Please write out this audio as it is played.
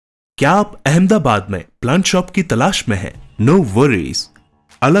क्या आप अहमदाबाद में प्लांट शॉप की तलाश में हैं? नो वरीज,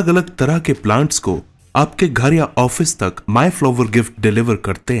 अलग अलग तरह के प्लांट्स को आपके घर या ऑफिस तक माय फ्लावर गिफ्ट डिलीवर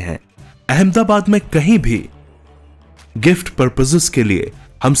करते हैं। अहमदाबाद में कहीं भी गिफ्ट पर्पसेस के लिए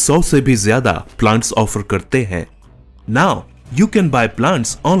हम 100 से भी ज्यादा प्लांट्स ऑफर करते हैं। Now you can buy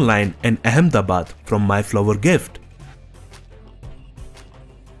plants online in Ahmedabad from MyFlowerGift.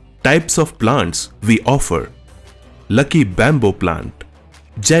 Types of plants we offer: Lucky Bamboo Plant,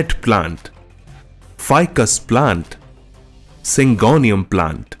 Jet Plant, Ficus Plant, Syngonium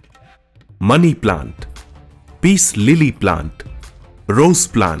Plant, Money Plant, Peace Lily Plant, Rose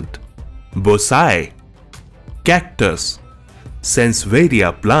Plant, Bonsai, Cactus,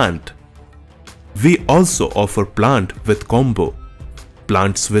 Sansevieria Plant. We also offer plant with combo,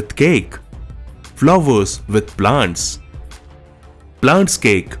 plants with cake, flowers with plants, plants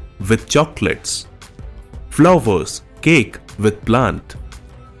cake with chocolates, flowers cake with plant.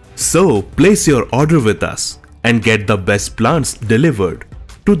 So place your order with us and get the best plants delivered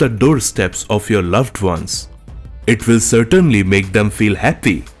to the doorsteps of your loved ones. It will certainly make them feel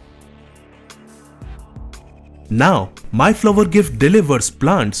happy. Now, MyFlowerGift delivers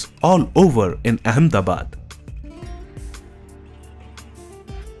plants all over in Ahmedabad.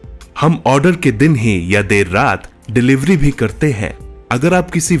 हम order के दिन ही या देर रात delivery भी करते हैं। अगर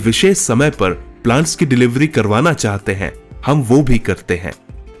आप किसी विशेष समय पर प्लांट्स की डिलीवरी करवाना चाहते हैं, हम वो भी करते हैं।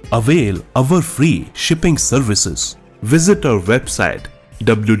 Avail our free shipping services. Visit our website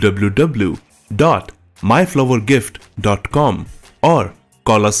www.myflowergift.com or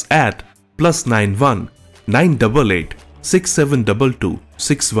call us at +91 988 6722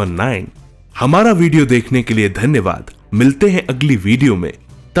 619। हमारा वीडियो देखने के लिए धन्यवाद। मिलते हैं अगली वीडियो में।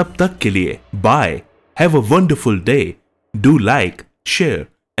 तब तक के लिए bye. Have a wonderful day. Do like, share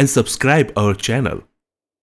and subscribe our channel.